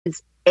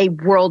is a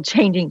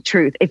world-changing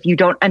truth if you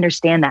don't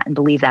understand that and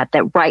believe that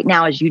right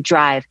now as you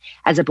drive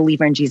as a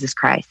believer in Jesus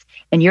Christ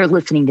and you're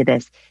listening to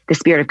this, the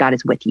Spirit of God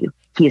is with you.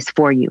 He is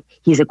for you.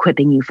 He's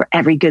equipping you for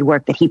every good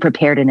work that he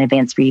prepared in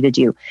advance for you to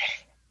do.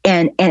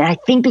 And I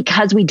think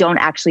because we don't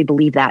actually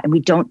believe that and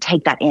we don't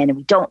take that in and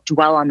we don't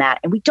dwell on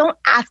that and we don't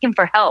ask him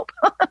for help,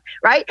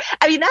 right?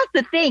 I mean, that's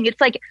the thing. It's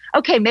like,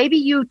 okay, maybe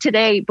you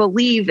today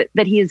believe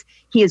that he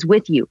is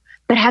with you,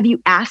 but have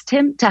you asked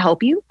him to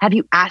help you? Have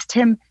you asked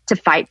him to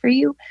fight for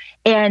you?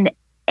 And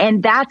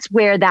that's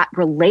where that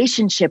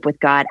relationship with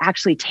God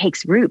actually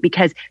takes root,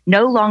 because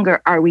no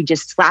longer are we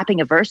just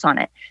slapping a verse on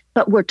it,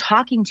 but we're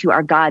talking to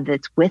our God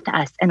that's with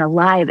us and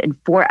alive and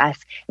for us.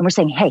 And we're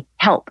saying, hey,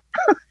 help.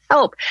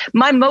 Help.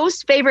 My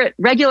most favorite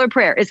regular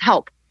prayer is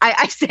help.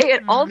 I say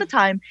it all the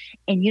time.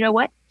 And you know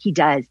what? He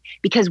does.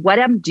 Because what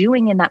I'm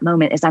doing in that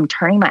moment is I'm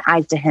turning my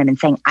eyes to him and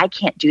saying, I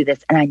can't do this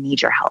and I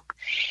need your help.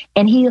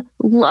 And he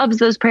loves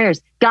those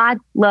prayers. God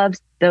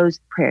loves those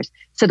prayers.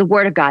 So the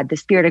word of God, the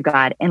Spirit of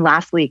God, and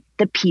lastly,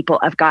 the people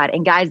of God.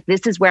 And guys,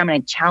 this is where I'm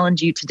going to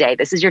challenge you today.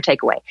 This is your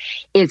takeaway,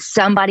 is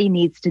somebody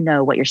needs to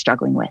know what you're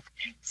struggling with.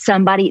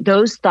 Somebody,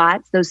 those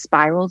thoughts, those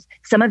spirals,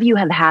 some of you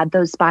have had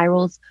those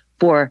spirals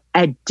for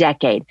a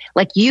decade.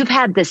 Like you've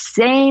had the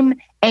same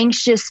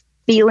anxious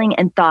feeling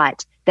and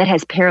thought that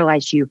has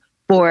paralyzed you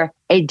for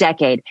a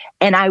decade.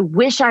 And I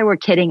wish I were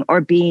kidding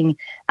or being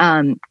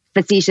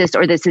facetious,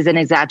 or this is an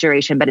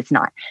exaggeration, but it's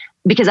not.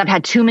 Because I've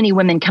had too many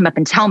women come up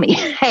and tell me,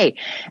 hey,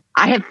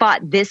 I have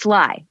fought this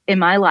lie in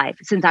my life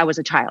since I was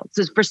a child.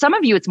 So for some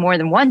of you, it's more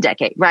than one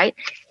decade, right?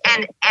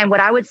 And what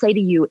I would say to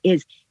you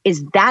is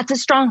that's a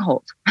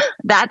stronghold.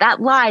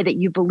 That lie that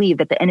you believe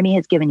that the enemy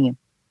has given you,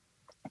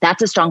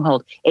 that's a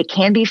stronghold. It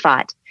can be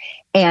fought.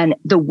 And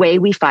the way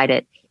we fight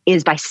it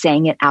is by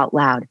saying it out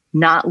loud,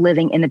 not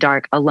living in the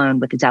dark alone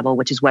with the devil,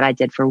 which is what I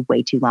did for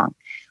way too long.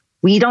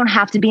 We don't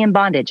have to be in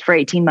bondage for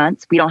 18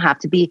 months. We don't have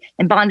to be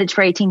in bondage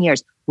for 18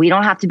 years. We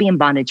don't have to be in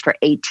bondage for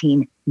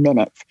 18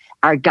 minutes.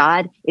 Our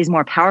God is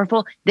more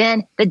powerful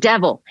than the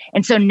devil.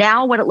 And so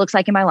now what it looks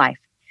like in my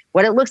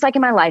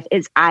life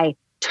is I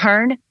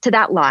turn to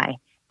that lie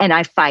and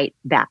I fight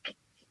back.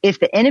 If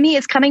the enemy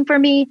is coming for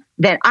me,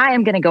 then I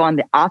am going to go on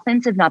the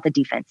offensive, not the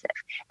defensive.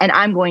 And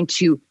I'm going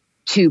to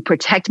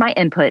protect my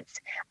inputs.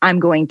 I'm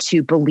going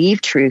to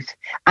believe truth.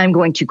 I'm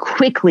going to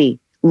quickly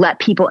let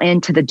people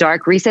into the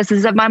dark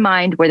recesses of my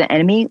mind where the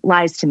enemy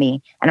lies to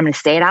me. And I'm going to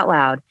say it out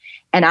loud.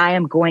 And I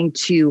am going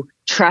to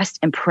trust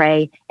and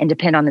pray and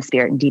depend on the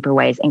Spirit in deeper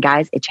ways. And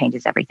guys, it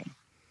changes everything.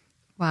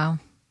 Wow.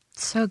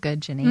 So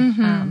good, Jenny.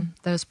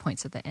 Those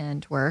points at the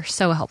end were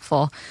so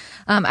helpful.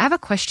 I have a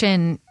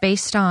question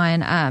based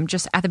on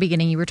just at the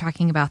beginning, you were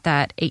talking about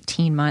that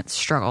 18-month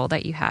struggle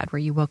that you had where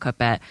you woke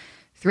up at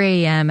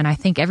 3 a.m. And I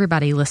think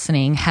everybody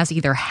listening has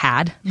either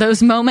had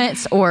those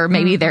moments or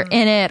maybe they're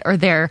in it or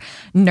they're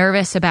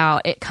nervous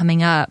about it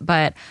coming up.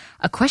 But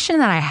a question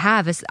that I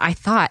have is I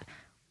thought,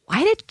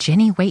 why did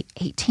Jenny wait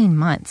 18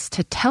 months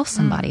to tell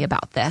somebody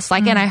about this?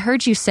 And I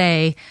heard you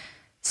say,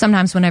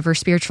 sometimes whenever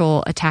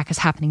spiritual attack is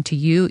happening to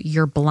you,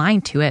 you're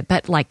blind to it.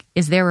 But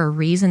is there a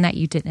reason that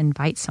you didn't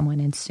invite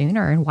someone in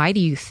sooner? And why do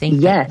you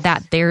think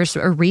that there's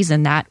a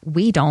reason that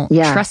we don't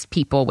trust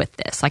people with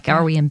this?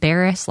 Are we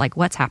embarrassed?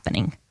 What's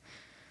happening?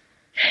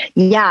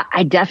 Yeah,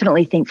 I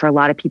definitely think for a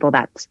lot of people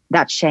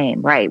that's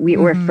shame, right?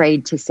 We're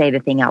afraid to say the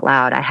thing out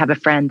loud. I have a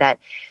friend that